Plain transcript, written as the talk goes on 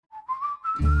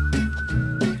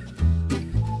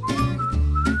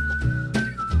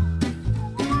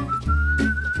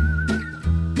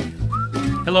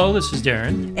Hello, this is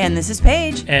Darren. And this is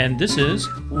Paige. And this is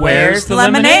Where's the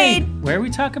Lemonade? Where we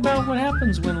talk about what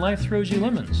happens when life throws you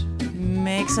lemons.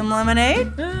 Make some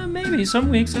lemonade? Maybe. Some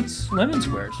weeks it's lemon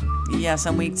squares. Yeah,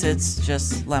 some weeks it's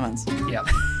just lemons. Yep.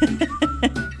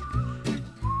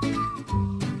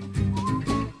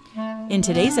 In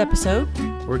today's episode,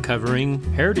 we're covering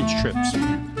heritage trips.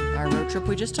 Our road trip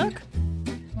we just took.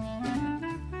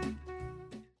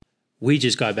 We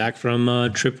just got back from a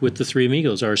trip with the Three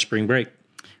Amigos, our spring break.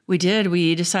 We did.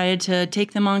 We decided to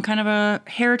take them on kind of a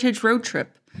heritage road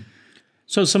trip.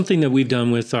 So something that we've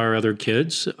done with our other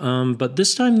kids, but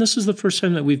this is the first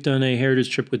time that we've done a heritage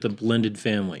trip with a blended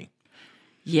family.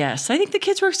 Yes, I think the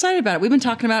kids were excited about it. We've been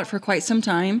talking about it for quite some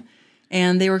time,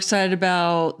 and they were excited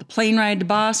about the plane ride to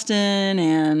Boston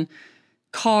and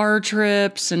car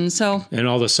trips, and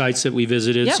all the sites that we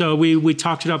visited. Yep. So we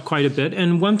talked it up quite a bit.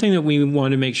 And one thing that we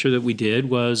wanted to make sure that we did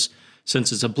was,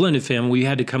 since it's a blended family, we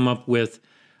had to come up with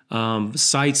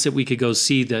sites that we could go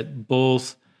see that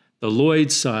both the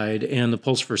Lloyd side and the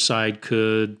Pulsifer side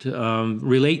could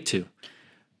relate to.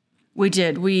 We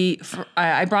did.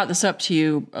 I brought this up to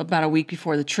you about a week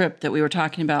before the trip that we were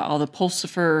talking about all the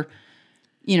Pulsifer,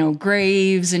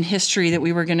 graves and history that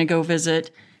we were going to go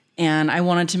visit. And I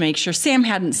wanted to make sure Sam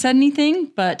hadn't said anything,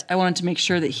 but I wanted to make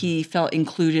sure that he felt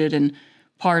included and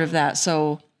part of that.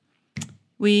 So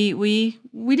we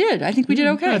did. I think we did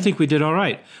okay. I think we did all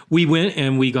right. We went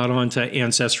and we got onto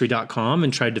Ancestry.com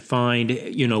and tried to find,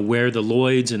 where the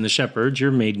Lloyds and the Shepherds,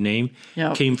 your maiden name,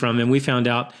 came from. And we found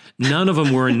out none of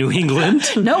them were in New England.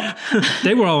 Nope.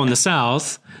 They were all in the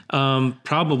South,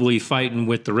 probably fighting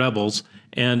with the rebels.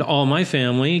 And all my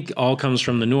family all comes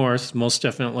from the North, most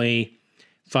definitely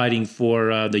fighting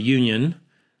for the Union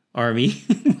Army.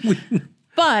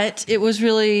 But it was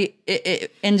really,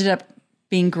 it ended up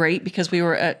being great because we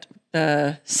were at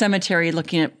the cemetery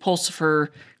looking at Pulsifer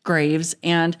graves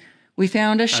and we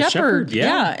found a shepherd.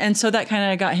 Yeah. And so that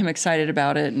kind of got him excited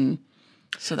about it. And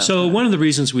so one of the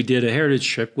reasons we did a heritage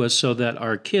trip was so that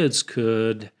our kids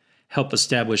could help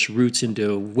establish roots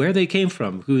into where they came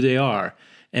from, who they are.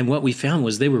 And what we found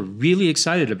was they were really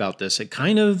excited about this. It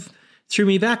kind of threw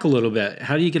me back a little bit.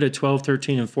 How do you get a 12,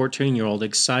 13, and 14-year-old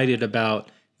excited about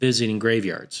visiting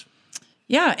graveyards?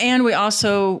 Yeah, and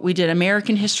we did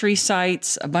American history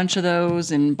sites, a bunch of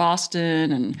those in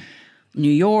Boston and New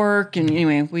York. And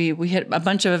anyway, we hit a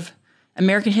bunch of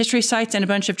American history sites and a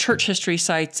bunch of church history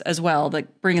sites as well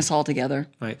that bring us all together.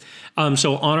 Right.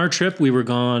 So on our trip, we were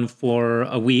gone for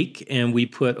a week, and we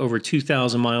put over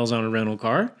 2,000 miles on a rental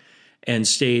car and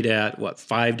stayed at,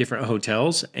 5 different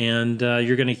hotels. And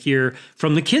you're going to hear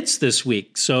from the kids this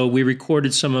week. So we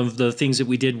recorded some of the things that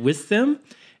we did with them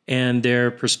and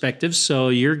their perspectives. So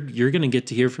you're going to get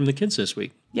to hear from the kids this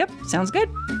week. Yep, sounds good.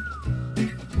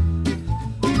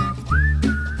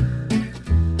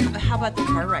 How about the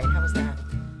car ride? How was that?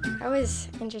 That was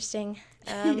interesting.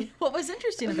 What was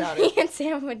interesting about it? Me and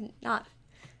Sam would not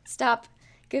stop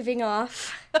goofing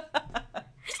off.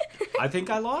 I think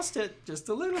I lost it just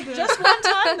a little bit. Just one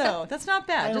time, though. That's not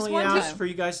bad. I just only one time. asked for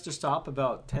you guys to stop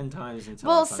about 10 times until.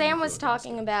 Well, Sam was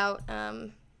talking about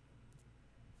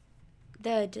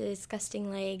the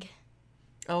disgusting leg.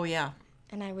 Oh, yeah.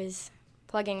 And I was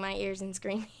plugging my ears and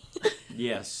screaming.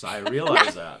 Yes, I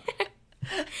realized that.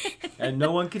 And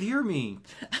no one could hear me.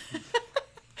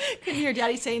 Couldn't hear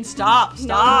Daddy saying, stop,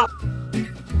 stop. No.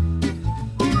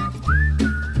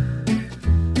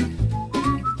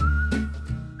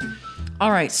 All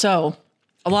right, so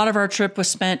a lot of our trip was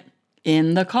spent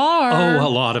in the car. Oh, a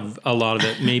lot of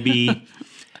it. Maybe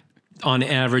on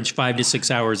average 5 to 6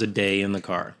 hours a day in the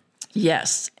car.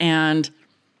 Yes, and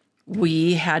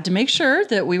we had to make sure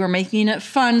that we were making it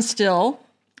fun still,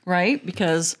 right?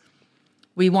 Because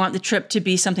we want the trip to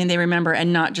be something they remember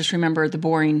and not just remember the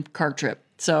boring car trip.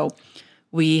 So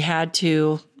we had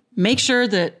to make sure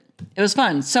that it was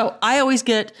fun. So I always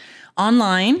get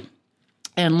online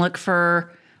and look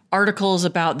for articles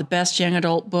about the best young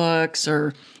adult books,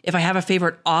 or if I have a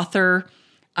favorite author,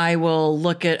 I will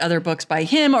look at other books by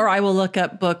him, or I will look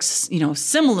up books,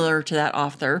 similar to that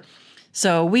author.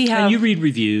 So we have. And you read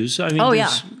reviews. I mean, oh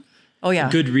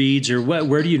yeah. Goodreads, or what?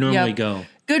 Where do you normally go?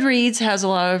 Goodreads has a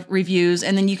lot of reviews,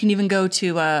 and then you can even go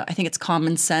to I think it's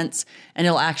Common Sense, and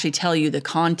it'll actually tell you the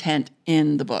content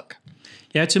in the book.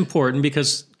 Yeah, it's important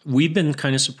because we've been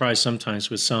kind of surprised sometimes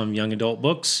with some young adult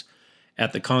books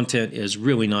at the content is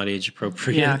really not age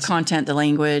appropriate. Yeah, content, the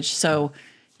language. So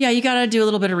yeah, you got to do a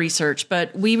little bit of research,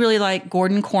 but we really like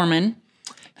Gordon Korman.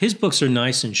 His books are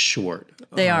nice and short.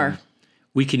 They are.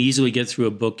 we can easily get through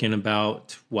a book in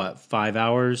about, 5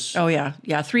 hours? Oh yeah.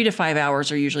 Yeah. 3 to 5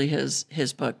 hours are usually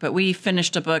his book. But we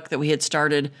finished a book that we had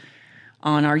started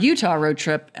on our Utah road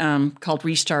trip called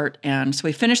Restart. And so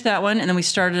we finished that one. And then we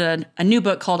started a new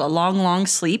book called A Long, Long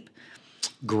Sleep.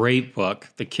 Great book.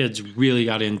 The kids really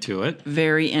got into it.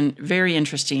 Very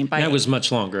interesting. That was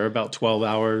much longer, about 12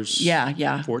 hours.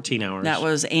 Yeah. 14 hours. That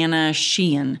was Anna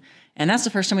Sheehan. And that's the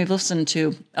first time we've listened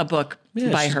to a book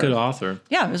by she's her. a good author.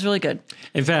 Yeah, it was really good.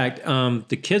 In fact,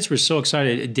 the kids were so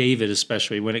excited, David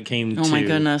especially, when it came to my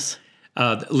goodness.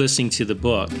 Listening to the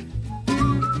book.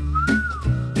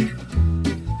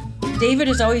 David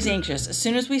is always anxious. As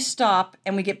soon as we stop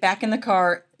and we get back in the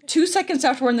car, 2 seconds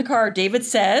after we're in the car, David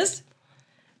says,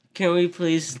 "Can we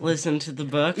please listen to the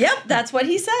book?" Yep, that's what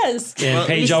he says. And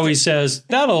Paige always says,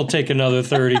 that'll take another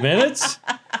 30 minutes.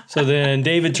 So then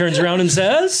David turns around and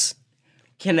says,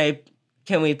 Can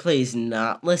we please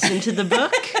not listen to the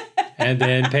book? and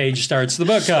then Paige starts the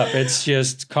book up. It's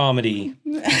just comedy.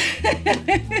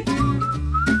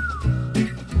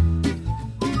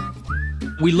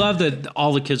 We love that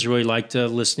all the kids really liked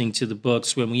listening to the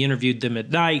books. When we interviewed them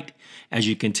at night, as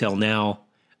you can tell now,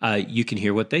 you can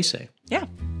hear what they say. Yeah.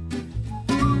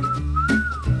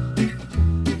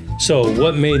 So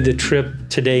what made the trip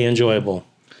today enjoyable?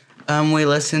 We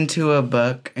listened to a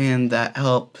book, and that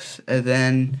helps. And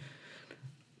then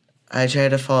I tried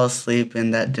to fall asleep,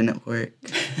 and that didn't work.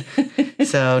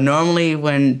 So normally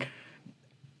when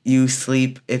you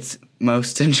sleep, it's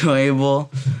most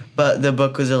enjoyable. But the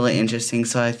book was really interesting,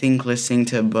 so I think listening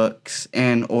to books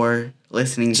or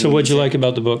listening to So what'd you music- like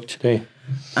about the book today?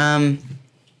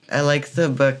 I liked the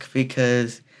book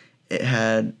because it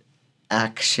had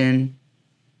action,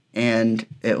 and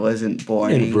it wasn't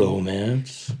boring. And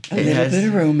romance. A little bit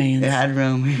of romance. It had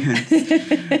romance.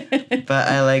 But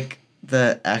I like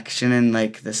the action and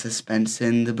like the suspense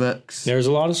in the books. There's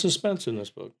a lot of suspense in this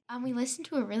book. We listened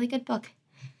to a really good book.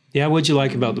 Yeah, what'd you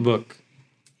like about the book?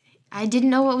 I didn't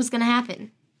know what was going to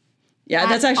happen. Yeah,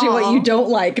 that's actually what you don't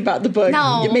like about the book.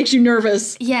 No. It makes you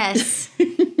nervous. Yes.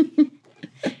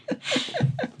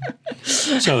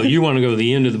 So you want to go to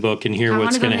the end of the book and hear I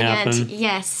what's want to go going to to the end. happen?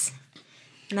 Yes.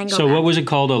 And then go So back. what was it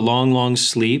called? A Long, Long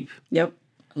Sleep? Yep.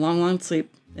 Long, Long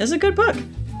Sleep. It's a good book.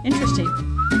 Interesting.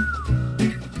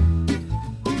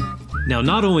 Now,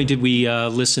 not only did we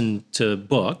listen to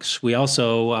books, we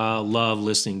also love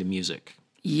listening to music.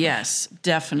 Yes,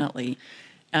 definitely.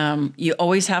 You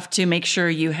always have to make sure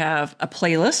you have a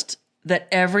playlist that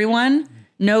everyone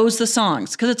knows the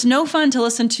songs, because it's no fun to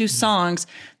listen to songs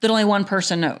that only one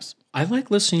person knows. I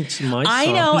like listening to my songs. I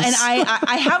know, and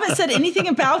I haven't said anything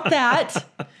about that.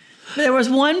 But there was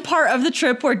one part of the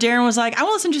trip where Darren was like, I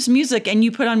want to listen to some music, and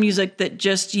you put on music that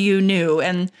just you knew,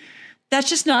 and that's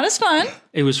just not as fun.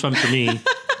 It was fun for me.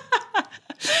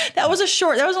 That was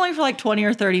only for like 20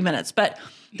 or 30 minutes, but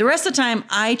the rest of the time,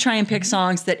 I try and pick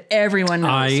songs that everyone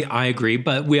knows. I agree,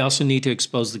 but we also need to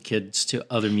expose the kids to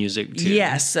other music too.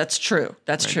 Yes, that's true.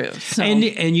 That's true. So, And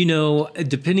you know,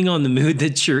 depending on the mood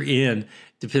that you're in,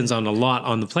 depends on a lot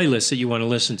on the playlist that you want to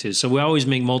listen to. So we always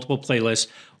make multiple playlists,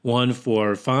 one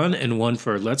for fun and one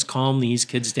for let's calm these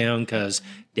kids down because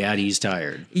daddy's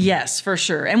tired. yes, for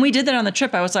sure. And we did that on the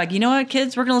trip. I was like, you know what,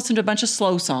 kids, we're going to listen to a bunch of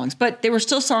slow songs, but they were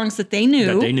still songs that they knew.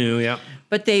 That they knew, yeah.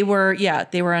 But they were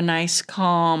a nice,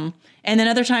 calm. And then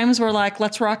other times we're like,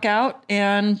 let's rock out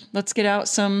and let's get out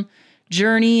some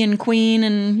Journey and Queen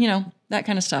and, that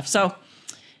kind of stuff. So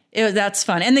that's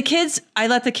fun. And the kids, I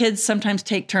let the kids sometimes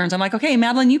take turns. I'm like, okay,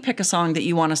 Madeline, you pick a song that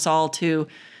you want us all to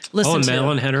listen Oh, and to.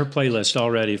 Madeline had her playlist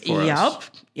already for us.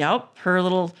 Yep. Her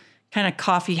little kind of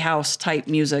coffee house type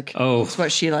music. Oh. That's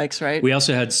what she likes, right? We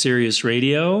also had Sirius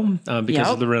Radio because Yep.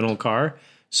 of the rental car.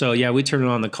 So, yeah, we turned it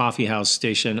on the coffee house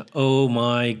station. Oh,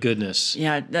 my goodness.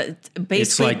 yeah, basically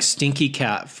It's like Stinky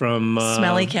Cat from...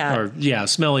 Smelly Cat.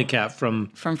 Smelly Cat from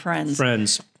from Friends.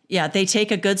 Friends. Yeah, they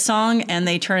take a good song and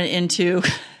they turn it into...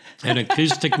 An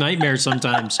acoustic nightmare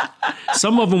sometimes.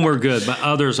 Some of them were good, but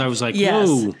others I was like, Yes.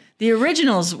 whoa. The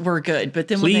originals were good, but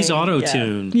then Please when they,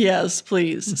 auto-tune. Yeah. Yes,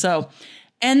 please. So,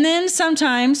 and then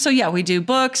sometimes, we do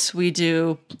books, we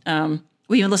do,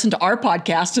 we even listen to our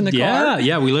podcast in the car.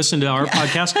 Yeah, we listened to our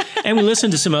podcast, and we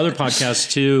listened to some other podcasts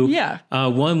too. Yeah.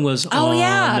 One was on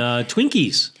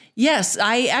Twinkies. Yes,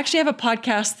 I actually have a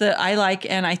podcast that I like,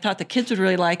 and I thought the kids would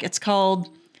really like. It's called,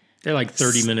 They're like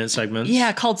 30-minute segments.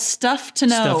 called Stuff to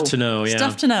Know. Stuff to Know, yeah.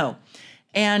 Stuff to Know.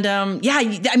 And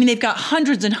they've got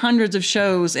hundreds and hundreds of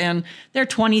shows, and they're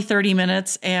 20, 30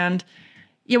 minutes. And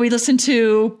we listen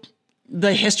to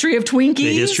the history of Twinkies.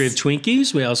 The history of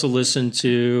Twinkies. We also listened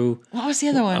to... What was the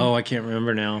other one? Oh, I can't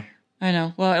remember now. I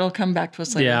know. Well, it'll come back to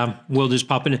us later. Yeah, we'll just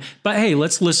pop in. But hey,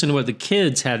 let's listen to what the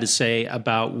kids had to say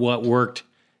about what worked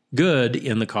good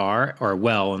in the car, or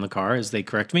well in the car, as they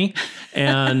correct me,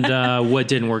 and what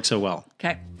didn't work so well.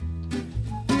 Okay.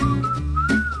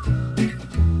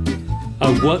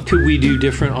 What could we do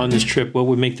different on this trip? What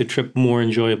would make the trip more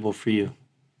enjoyable for you?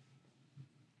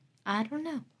 I don't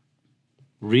know.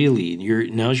 Really?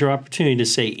 Now's your opportunity to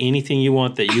say anything you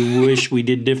want that you wish we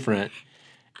did different.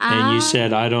 And you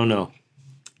said, I don't know.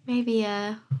 Maybe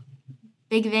a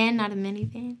big van, not a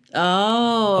minivan.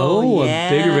 Oh, yeah.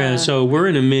 A bigger van. So we're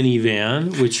in a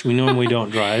minivan, which we normally don't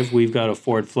drive. We've got a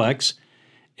Ford Flex.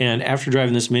 And after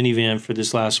driving this minivan for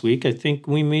this last week, I think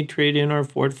we may trade in our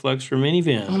Ford Flex for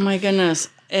minivan. Oh, my goodness.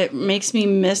 It makes me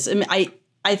miss...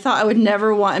 I thought I would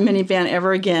never want a minivan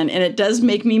ever again, and it does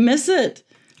make me miss it.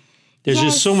 There's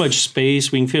Yes. just so much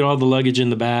space. We can fit all the luggage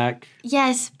in the back.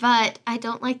 Yes, but I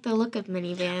don't like the look of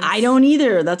minivans. I don't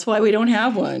either. That's why we don't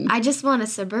have one. I just want a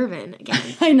Suburban again.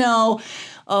 I know.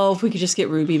 Oh, if we could just get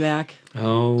Ruby back.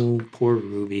 Oh, poor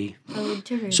Ruby. Ode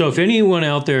to Ruby. So if anyone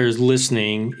out there is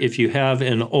listening, if you have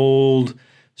an old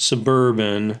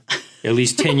Suburban, at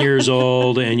least 10 years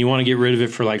old, and you want to get rid of it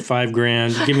for like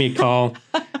 $5,000, give me a call.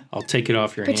 I'll take it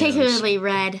off your hands. Particularly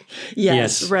red.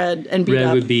 Yes, red and beat Red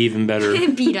up. would be even better.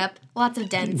 Beat up. Lots of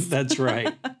dents. That's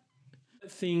right.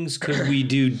 What things could we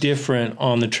do different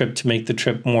on the trip to make the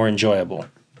trip more enjoyable?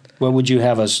 What would you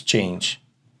have us change?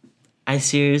 I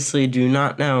seriously do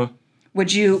not know.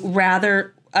 Would you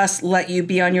rather us let you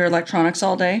be on your electronics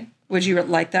all day? Would you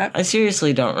like that? I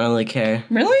seriously don't really care.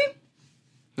 Really?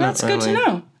 That's good to really.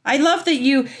 know. I love that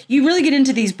you really get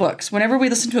into these books. Whenever we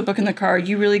listen to a book in the car,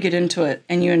 you really get into it,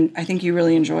 and I think you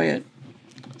really enjoy it.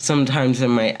 Sometimes I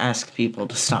might ask people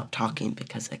to stop talking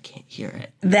because I can't hear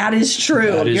it. That is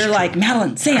true. That is You're true. like,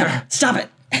 Madeline, Sam, stop it.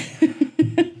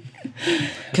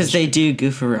 Because they do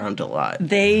goof around a lot.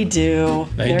 They do.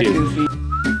 They They're do. goofy.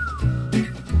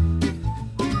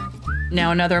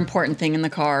 Now, another important thing in the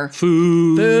car.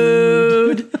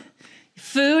 Food.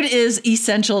 Food is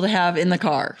essential to have in the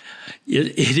car.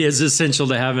 It is essential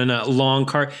to have in a long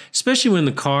car, especially when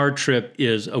the car trip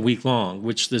is a week long,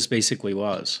 which this basically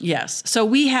was. Yes. So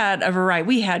we had a variety.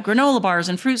 We had granola bars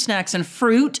and fruit snacks and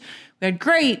fruit. We had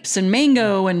grapes and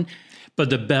mango and... But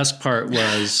the best part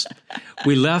was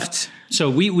we left. So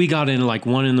we got in like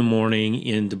 1 a.m.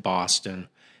 into Boston,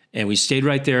 and we stayed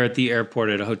right there at the airport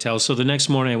at a hotel. So the next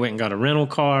morning I went and got a rental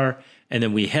car, and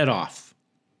then we head off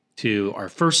to our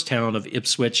first town of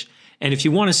Ipswich. And if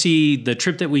you want to see the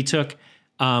trip that we took,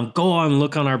 go on,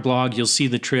 look on our blog. You'll see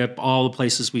the trip, all the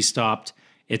places we stopped.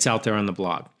 It's out there on the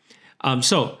blog.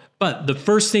 But the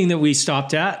first thing that we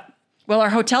stopped at, Well, our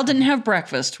hotel didn't have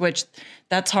breakfast, which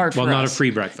that's hard for us. well, not a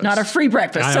free breakfast. Not a free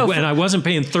breakfast. And I wasn't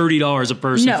paying $30 a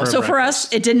person No, for a so for breakfast.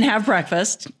 us, it didn't have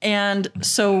breakfast. And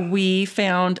so we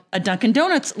found a Dunkin'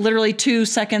 Donuts literally 2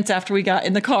 seconds after we got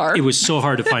in the car. It was so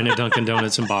hard to find a Dunkin'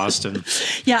 Donuts in Boston.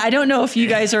 Yeah, I don't know if you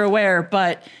guys are aware,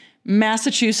 but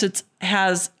Massachusetts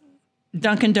has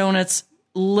Dunkin' Donuts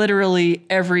literally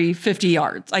every 50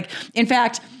 yards. Like, in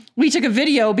fact, we took a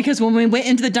video because when we went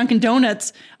into the Dunkin'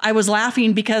 Donuts, I was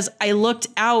laughing because I looked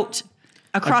out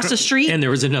across the street. And there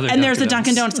was another And there's a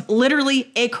Dunkin' Dunkin' Donuts literally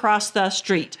across the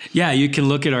street. Yeah, you can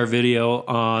look at our video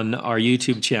on our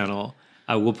YouTube channel.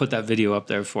 We'll put that video up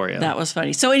there for you. That was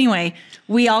funny. So anyway,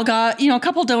 we all got, a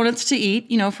couple donuts to eat,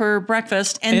 for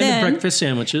breakfast. and then the breakfast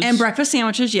sandwiches. And breakfast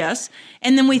sandwiches, yes.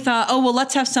 And then we thought,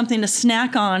 let's have something to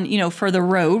snack on, for the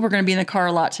road. We're going to be in the car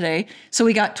a lot today. So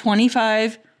we got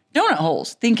 25 donut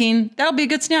holes, thinking that'll be a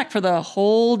good snack for the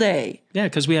whole day. Yeah,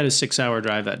 because we had a 6-hour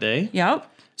drive that day. Yep.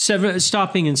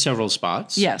 Stopping in several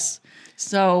spots. Yes.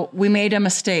 So we made a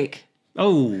mistake.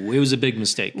 Oh, it was a big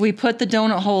mistake. We put the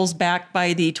donut holes back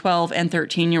by the 12 and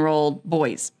 13-year-old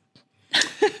boys.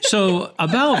 So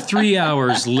about 3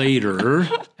 hours later,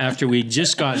 after we'd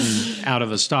just gotten out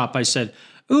of a stop, I said,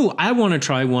 ooh, I want to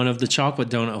try one of the chocolate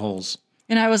donut holes.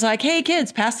 And I was like, hey,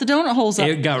 kids, pass the donut holes up.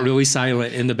 It got really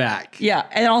silent in the back. Yeah.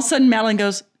 And all of a sudden, Madeline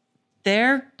goes,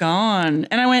 they're gone.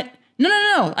 And I went,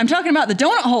 no. I'm talking about the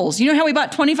donut holes. You know how we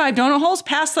bought 25 donut holes?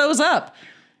 Pass those up.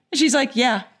 And she's like,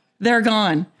 yeah, they're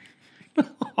gone.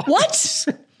 What?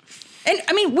 And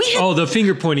I mean, we had... Oh, the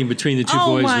finger pointing between the two Oh,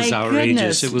 boys my was outrageous.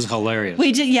 goodness. It was hilarious.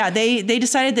 We did, yeah. They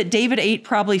decided that David ate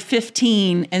probably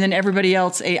 15, and then everybody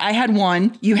else ate. I had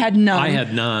 1. You had none. I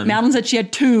had none. Madeline said she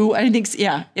had 2. I think,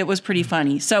 yeah, it was pretty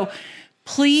funny. So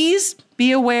please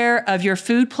be aware of your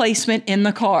food placement in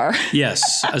the car.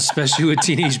 Yes, especially with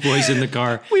teenage boys in the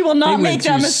car. We will not They went make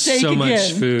that through mistake so much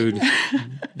again. food.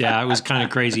 Yeah, it was kind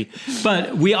of crazy.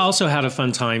 But we also had a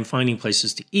fun time finding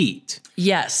places to eat.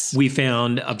 Yes. We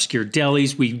found obscure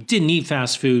delis. We didn't eat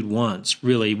fast food once,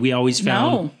 really. We always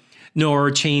found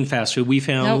nor chain fast food. We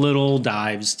found Nope. little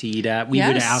dives to eat at. We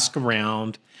would Yes. ask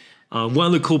around. One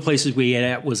of the cool places we ate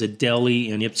at was a deli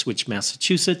in Ipswich,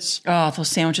 Massachusetts. Oh, those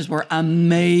sandwiches were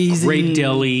amazing. Great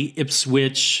deli,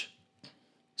 Ipswich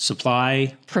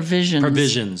Supply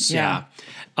Provisions. yeah.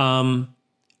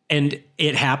 And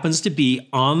it happens to be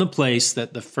on the place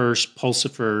that the first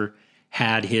Pulsifer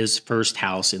had his first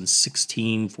house in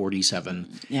 1647.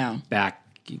 Yeah. Back,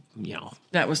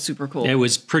 That was super cool. it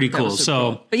was pretty That cool. was super So,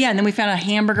 cool. But yeah, and then we found a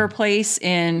hamburger place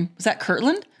in, was that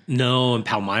Kirtland? no, in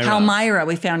Palmyra. Palmyra.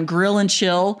 We found Grill and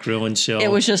Chill. Grill and Chill. It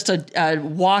was just a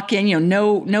walk-in,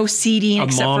 no seating. a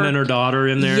except mom for, and her daughter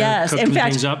in there Yes. cooking In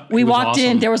fact, things up. we It was walked in.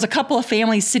 awesome. There was a couple of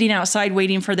families sitting outside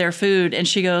waiting for their food. And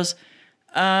she goes,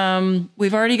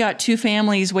 we've already got 2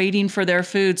 families waiting for their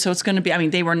food. So it's going to be, I mean,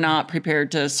 they were not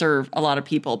prepared to serve a lot of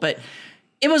people, but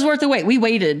it was worth the wait. We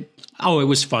waited. Oh, it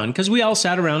was fun because we all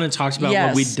sat around and talked about Yes.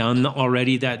 what we'd done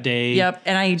already that day. Yep.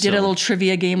 And I did a little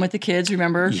trivia game with the kids,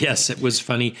 remember? Yes, it was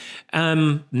funny.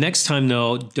 Next time,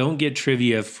 though, don't get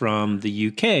trivia from the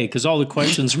UK because all the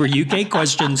questions were UK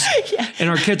questions. And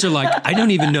our kids are like, I don't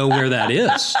even know where that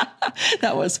is.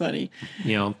 That was funny.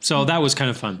 So that was kind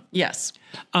of fun. Yes.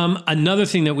 Another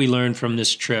thing that we learned from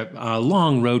this trip,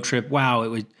 long road trip,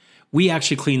 we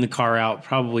actually cleaned the car out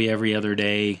probably every other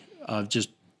day of just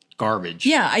garbage.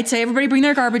 Yeah. I'd say everybody bring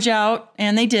their garbage out.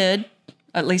 And they did.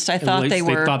 At least I thought At least they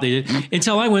were. They thought they did.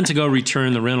 Until I went to go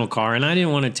return the rental car, and I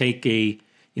didn't want to take a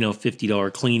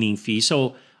 $50 cleaning fee.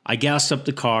 So I gassed up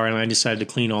the car, and I decided to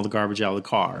clean all the garbage out of the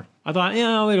car. I thought,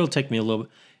 it'll take me a little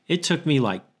bit. It took me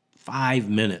like 5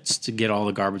 minutes to get all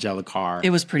the garbage out of the car.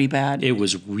 It was pretty bad. It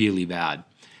was really bad.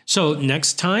 So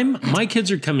next time, my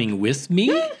kids are coming with me,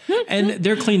 and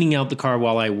they're cleaning out the car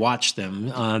while I watch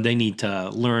them. They need to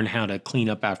learn how to clean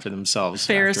up after themselves.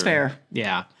 Fair is fair.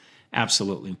 Yeah,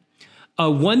 absolutely.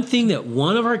 One thing that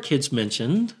one of our kids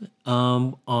mentioned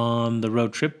on the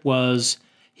road trip was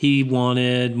he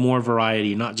wanted more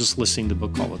variety, not just listening to the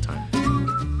book all the time.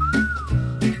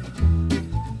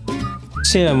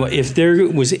 Sam, if there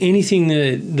was anything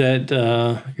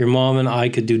that your mom and I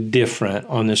could do different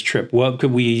on this trip, what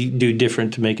could we do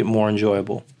different to make it more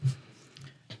enjoyable?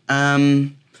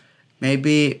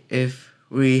 Maybe if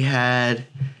we had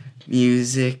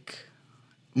music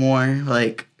more,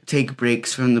 like take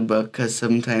breaks from the book, because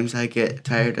sometimes I get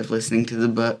tired of listening to the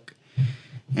book,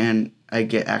 and I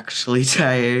get actually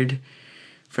tired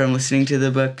from listening to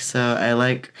the book. So I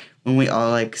like when we all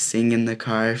like sing in the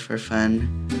car for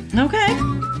fun. Okay.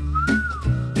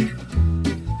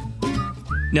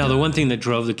 Now, the one thing that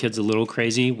drove the kids a little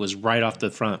crazy was right off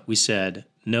the front, we said,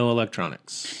 no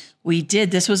electronics. We did.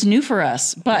 This was new for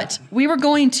us, but we were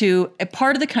going to a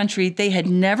part of the country they had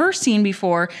never seen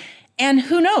before. And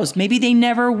who knows, maybe they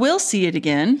never will see it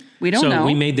again. We don't know. So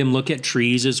we made them look at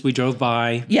trees as we drove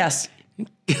by. Yes.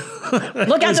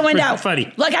 Look out the window.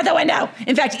 Funny. Look out the window.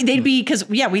 In fact, they'd be, because,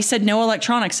 we said no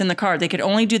electronics in the car. They could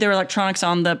only do their electronics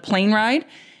on the plane ride.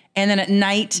 And then at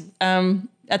night,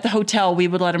 at the hotel, we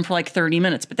would let them for like 30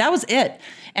 minutes. But that was it.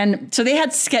 And so they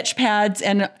had sketch pads.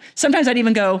 And sometimes I'd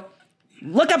even go,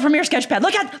 look up from your sketch pad.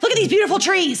 Look at these beautiful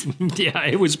trees. Yeah,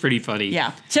 it was pretty funny.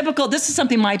 Yeah. Typical. This is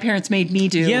something my parents made me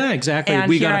do. Yeah, exactly. And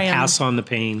We here got I to am. pass on the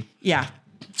pain. Yeah.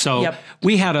 So Yep.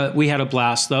 we had a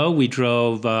blast though. We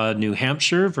drove New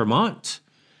Hampshire, Vermont,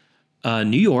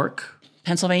 New York,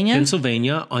 Pennsylvania.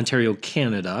 Ontario,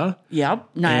 Canada. Yep.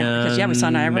 Because we saw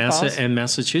Niagara Falls. And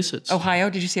Massachusetts. Ohio.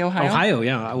 Did you see Ohio? Ohio,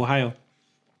 yeah, Ohio.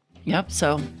 Yep.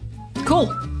 So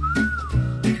cool.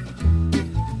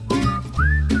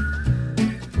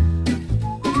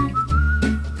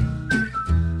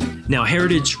 Now,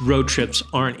 heritage road trips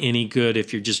aren't any good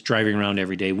if you're just driving around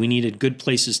every day. We needed good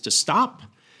places to stop,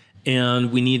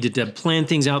 and we needed to plan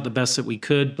things out the best that we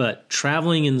could. But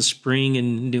traveling in the spring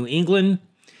in New England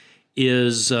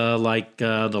is like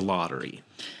the lottery.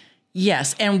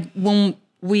 Yes. And when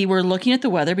we were looking at the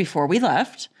weather before we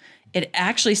left, it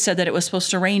actually said that it was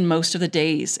supposed to rain most of the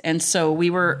days. And so we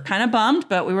were kind of bummed,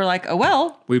 but we were like, oh,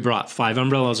 well. We brought 5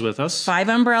 umbrellas with us. 5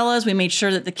 umbrellas. We made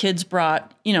sure that the kids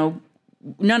brought, we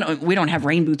don't have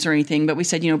rain boots or anything, but we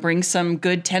said, bring some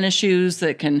good tennis shoes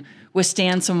that can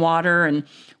withstand some water. And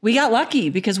we got lucky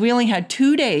because we only had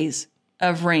 2 days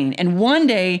of rain and 1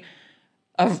 day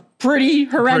of pretty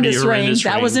horrendous rain.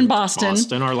 That was in Boston.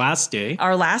 Our last day.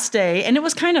 Our last day. And it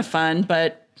was kind of fun,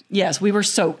 but Yes, we were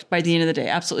soaked by the end of the day,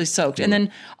 absolutely soaked. And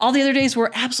then all the other days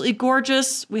were absolutely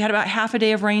gorgeous. We had about half a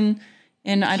day of rain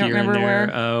in, I don't Here and remember there,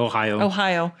 where.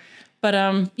 Ohio.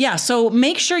 But yeah, so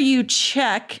make sure you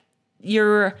check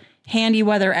your handy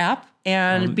weather app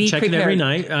and be check prepared. it every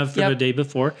night for the day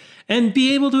before, and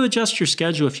be able to adjust your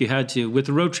schedule if you had to. With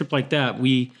a road trip like that,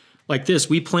 we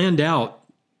planned out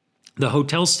the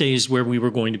hotel stays where we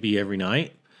were going to be every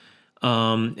night.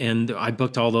 And I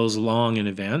booked all those long in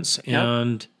advance.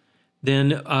 And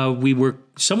then we were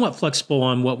somewhat flexible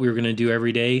on what we were going to do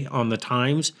every day on the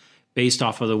times based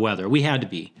off of the weather. We had to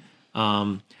be.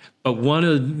 But one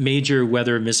of the major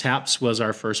weather mishaps was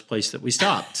our first place that we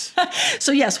stopped.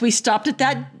 So yes, we stopped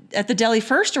at the deli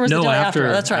first, or was the deli after?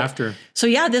 Oh, that's right. After. So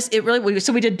yeah,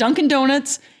 we did Dunkin'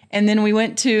 Donuts, and then we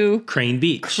went to Crane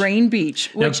Beach.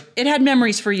 Which it had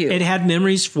memories for you. It had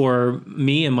memories for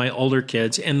me and my older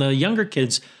kids, and the younger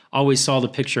kids always saw the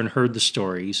picture and heard the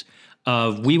stories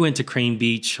of, we went to Crane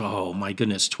Beach, oh my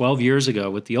goodness, 12 years ago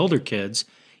with the older kids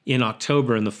in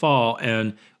October in the fall,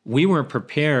 and we weren't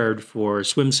prepared for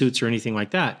swimsuits or anything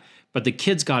like that. But the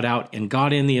kids got out and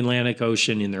got in the Atlantic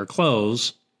Ocean in their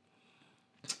clothes.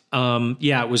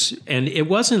 It was, and it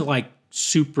wasn't like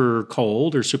super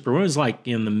cold or super warm. It was like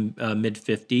in the mid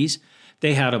 50s.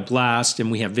 They had a blast, and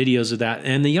we have videos of that.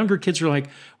 And the younger kids were like,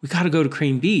 we got to go to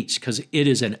Crane Beach because it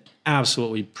is an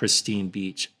absolutely pristine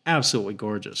beach, absolutely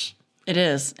gorgeous. It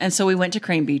is. And so we went to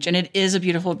Crane Beach, and it is a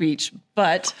beautiful beach,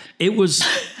 but it was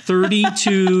about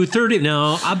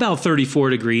 34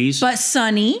 degrees. But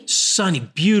sunny,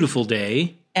 beautiful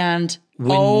day. And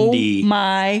windy. Oh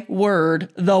my word,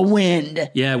 the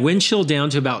wind. Yeah, wind chill down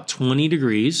to about 20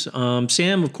 degrees.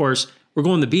 Sam, of course, we're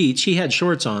going to the beach. He had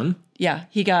shorts on. Yeah,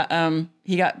 he got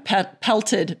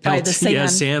pelted by the sand. Yeah,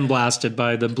 sand blasted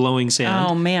by the blowing sand.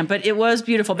 Oh man, but it was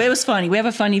beautiful. But it was funny. We have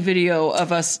a funny video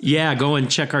of us. Yeah, go and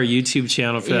check our YouTube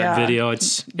channel for that video.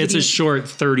 It's a short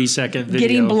 30-second video.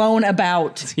 Getting blown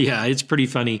about. Yeah, it's pretty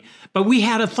funny. But we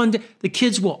had a fun day. The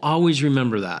kids will always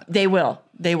remember that. They will.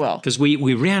 Because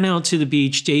we ran out to the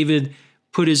beach. David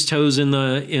put his toes in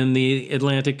the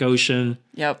Atlantic Ocean.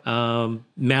 Yep.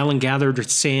 Madeline gathered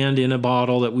sand in a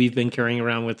bottle that we've been carrying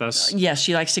around with us. Yes,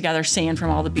 she likes to gather sand from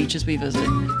all the beaches we visit.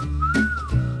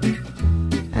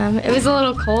 It was a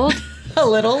little cold. A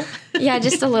little? Yeah,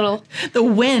 just a little. The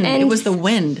wind. And it was the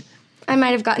wind. I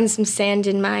might have gotten some sand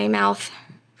in my mouth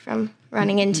from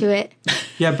running into it.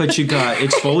 Yeah, but you got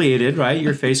exfoliated, right?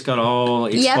 Your face got all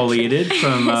exfoliated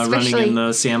from running in the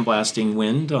sandblasting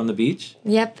wind on the beach.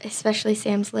 Yep, especially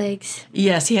Sam's legs.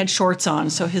 Yes, he had shorts on,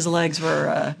 so his legs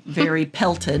were very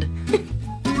pelted.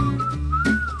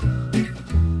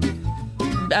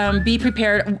 Be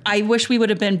prepared. I wish we would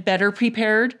have been better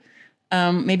prepared.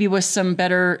 Maybe with some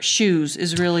better shoes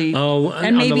is really...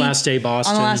 and maybe on the last day,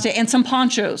 Boston. On the last day, and some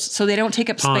ponchos, so they don't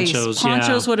take up space.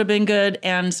 Ponchos would have been good,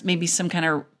 and maybe some kind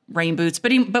of rain boots.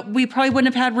 But we probably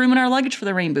wouldn't have had room in our luggage for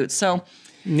the rain boots. So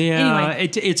yeah, anyway.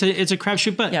 it's a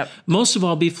crapshoot. But most of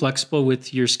all, be flexible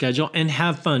with your schedule and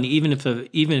have fun, even if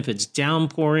it's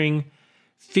downpouring.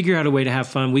 Figure out a way to have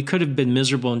fun. We could have been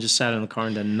miserable and just sat in the car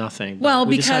and done nothing. Well,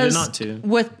 we because decided not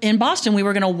to. In Boston, we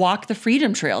were going to walk the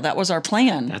Freedom Trail. That was our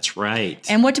plan. That's right.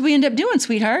 And what did we end up doing,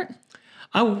 sweetheart?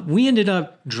 We ended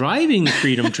up driving the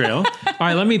Freedom Trail. All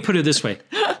right, let me put it this way.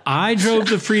 I drove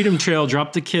the Freedom Trail,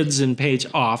 dropped the kids and Paige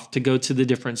off to go to the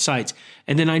different sites.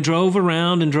 And then I drove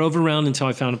around until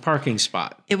I found a parking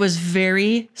spot. It was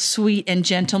very sweet and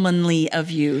gentlemanly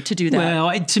of you to do that.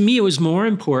 Well, to me, it was more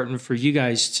important for you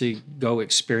guys to go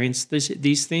experience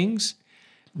these things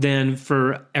than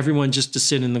for everyone just to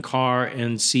sit in the car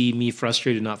and see me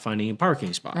frustrated not finding a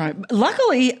parking spot. Right.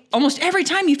 Luckily, almost every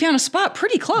time you found a spot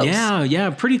pretty close. Yeah,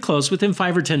 pretty close, within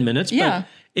 5 or 10 minutes. Yeah. But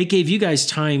it gave you guys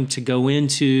time to go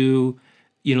into,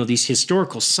 these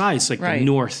historical sites like the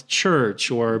North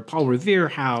Church or Paul Revere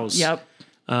House. Yep.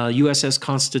 USS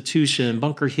Constitution,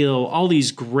 Bunker Hill, all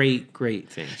these great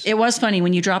things. It was funny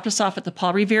when you dropped us off at the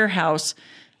Paul Revere House.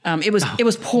 It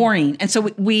was pouring, and so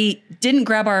we didn't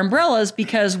grab our umbrellas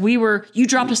because you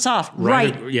dropped us off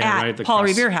right at Paul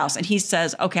Revere House, and he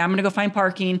says, "Okay, I'm going to go find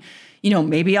parking.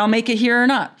 Maybe I'll make it here or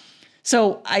not."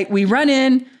 So we run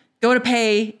in, go to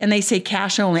pay, and they say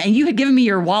cash only. And you had given me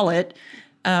your wallet,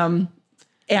 and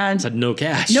I said no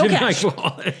cash in my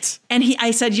wallet. And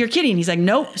I said, "You're kidding." He's like,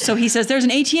 "Nope." So he says, "There's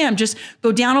an ATM. Just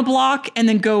go down a block and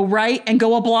then go right and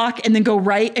go a block and then go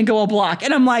right and go a block."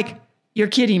 And I'm like, "You're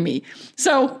kidding me."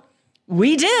 So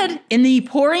We did in the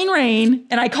pouring rain,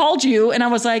 and I called you and I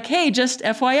was like, hey, just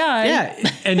FYI.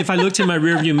 Yeah. And if I looked in my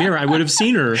rearview mirror, I would have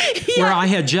seen her where I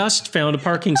had just found a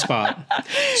parking spot.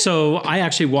 So I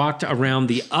actually walked around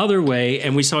the other way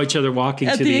and we saw each other walking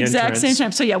At to the exact entrance. same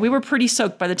time. So yeah, we were pretty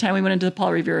soaked by the time we went into the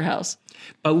Paul Revere house.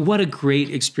 But what a great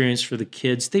experience for the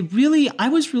kids. I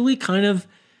was really kind of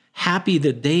happy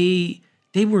that they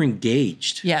were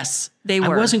engaged. Yes, they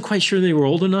were. I wasn't quite sure they were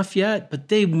old enough yet, but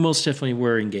they most definitely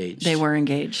were engaged. They were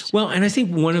engaged. Well, and I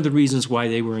think one of the reasons why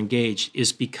they were engaged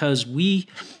is because we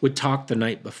would talk the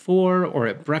night before or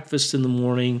at breakfast in the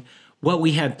morning, what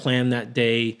we had planned that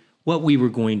day, what we were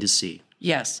going to see.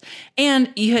 Yes.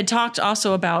 And you had talked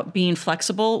also about being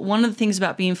flexible. One of the things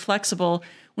about being flexible,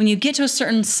 when you get to a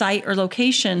certain site or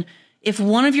location, if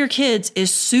one of your kids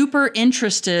is super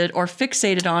interested or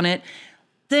fixated on it,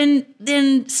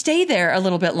 then stay there a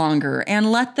little bit longer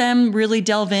and let them really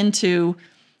delve into,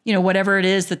 whatever it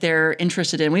is that they're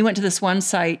interested in. We went to this one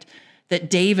site that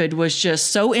David was just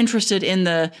so interested in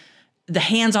the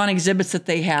hands-on exhibits that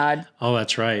they had. Oh,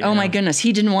 that's right. Oh my goodness,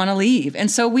 he didn't want to leave. And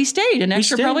so we stayed an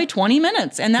extra probably 20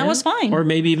 minutes and that was fine. Or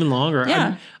maybe even longer.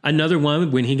 Yeah. Another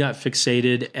one when he got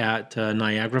fixated at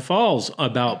Niagara Falls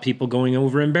about people going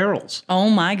over in barrels. Oh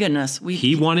my goodness.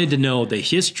 He wanted to know the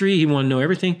history. He wanted to know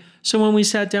everything. So when we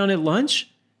sat down at lunch,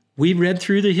 we read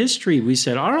through the history. We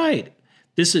said, all right,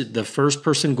 this is the first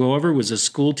person to go over was a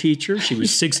school teacher. She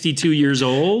was 62 years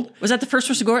old. Was that the first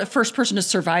person to go over? First person to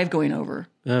survive going over?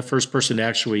 First person to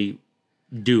actually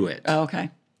do it. Oh, okay.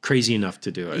 Crazy enough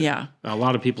to do it. Yeah. A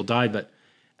lot of people died, but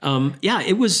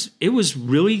it was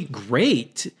really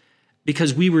great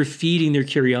because we were feeding their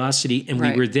curiosity and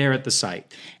we were there at the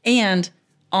site. And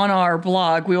on our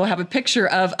blog, we will have a picture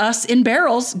of us in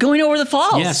barrels going over the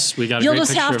falls. Yes, we got a You'll great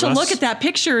just have picture to of look us. at that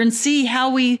picture and see how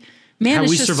we managed How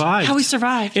we survived. How we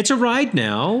survived. It's a ride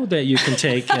now that you can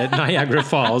take at Niagara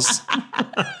Falls.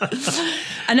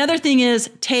 Another thing is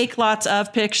take lots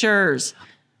of pictures.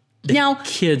 Now,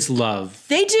 Kids love.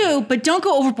 they do, but don't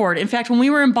go overboard. In fact, when we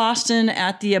were in Boston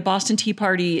at the Boston Tea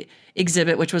Party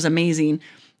exhibit, which was amazing,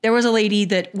 there was a lady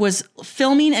that was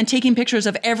filming and taking pictures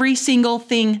of every single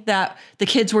thing that the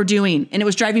kids were doing, and it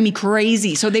was driving me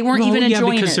crazy. So they weren't even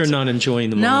enjoying because it. they're not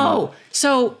enjoying the moment. No.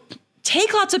 So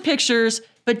take lots of pictures,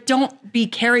 but don't be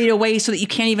carried away so that you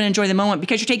can't even enjoy the moment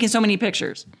because you're taking so many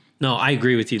pictures. No, I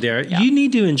agree with you there. Yeah. You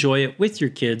need to enjoy it with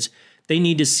your kids. They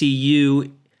need to see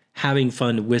you having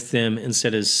fun with them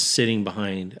instead of sitting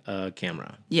behind a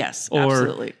camera. Yes, or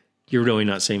absolutely. You're really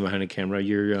not sitting behind a camera.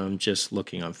 You're just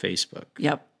looking on Facebook.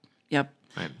 Yep.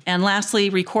 Right. And lastly,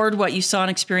 record what you saw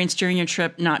and experienced during your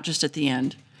trip, not just at the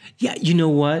end. Yeah, you know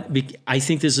what? I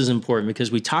think this is important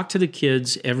because we talk to the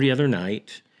kids every other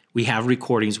night. We have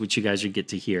recordings, which you guys will get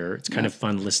to hear. It's kind of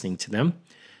fun listening to them.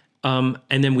 And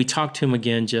then we talked to them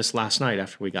again just last night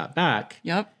after we got back.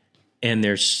 Yep. And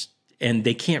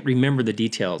they can't remember the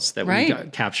details that we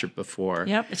got captured before.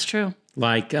 Yep, it's true.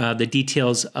 Like the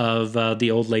details of the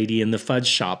old lady in the fudge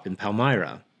shop in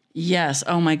Palmyra. Yes.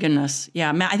 Oh my goodness.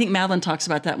 Yeah. I think Madeline talks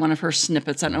about that in one of her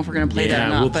snippets. I don't know if we're going to play that or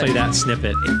not. Yeah, we'll play that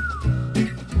snippet.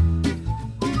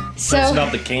 So, That's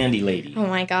about the candy lady. oh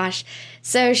my gosh.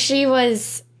 So she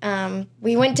was,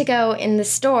 we went to go in the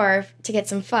store to get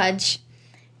some fudge,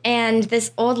 and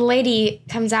this old lady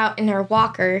comes out in her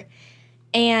walker,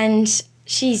 and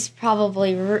she's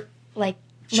probably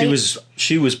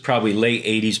She was probably late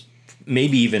 80s,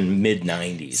 maybe even mid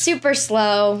 90s. super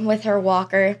slow with her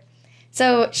walker.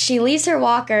 So she leaves her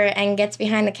walker and gets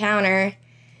behind the counter,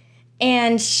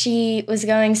 and she was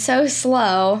going so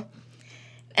slow.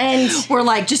 And we're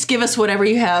like, just give us whatever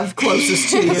you have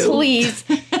closest to you. please,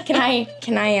 can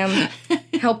I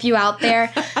help you out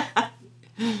there?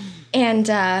 And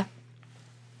so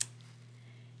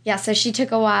she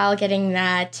took a while getting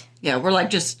that. Yeah, we're like,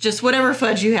 just whatever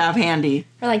fudge you have handy.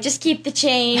 We're like, just keep the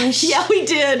change. Yeah, we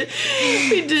did.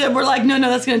 We're like, no,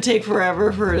 that's going to take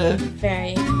forever for her to.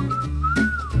 Very.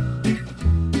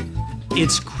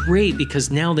 It's great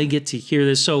because now they get to hear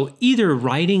this. So either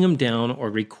writing them down or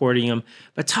recording them,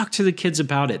 but talk to the kids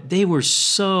about it. They were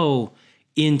so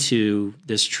into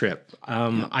this trip.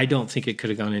 I don't think it could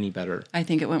have gone any better. I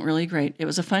think it went really great. It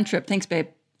was a fun trip. Thanks, babe.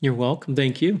 You're welcome.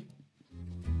 Thank you.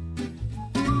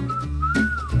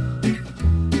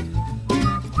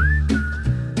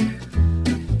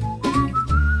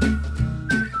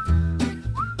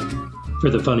 For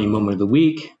the funny moment of the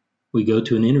week, we go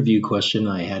to an interview question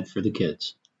I had for the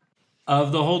kids.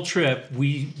 Of the whole trip,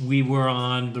 we were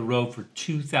on the road for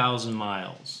 2,000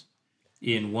 miles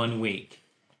in 1 week.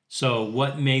 So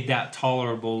what made that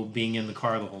tolerable being in the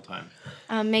car the whole time?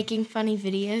 Making funny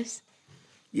videos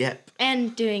Yep.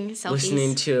 and doing selfies.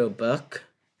 Listening to a book.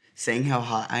 saying how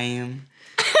hot I am.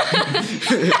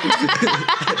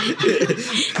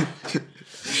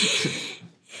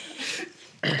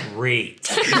 Great.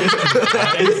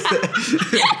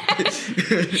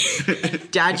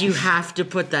 Dad, you have to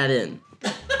put that in.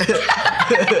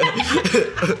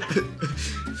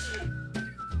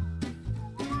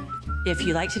 If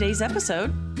you like today's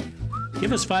episode,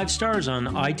 Give us 5 stars on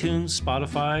iTunes,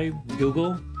 Spotify,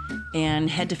 Google. and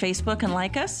head to Facebook and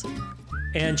like us,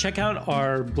 And check out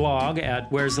our blog at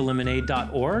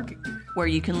where'sthelemonade.org. where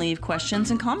you can leave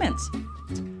questions and comments.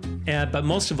 But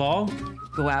most of all,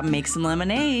 Go out and make some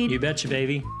lemonade. you betcha,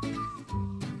 baby.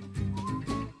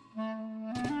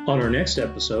 On our next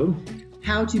episode,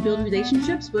 How to build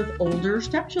relationships with older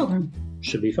stepchildren.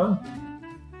 should be fun.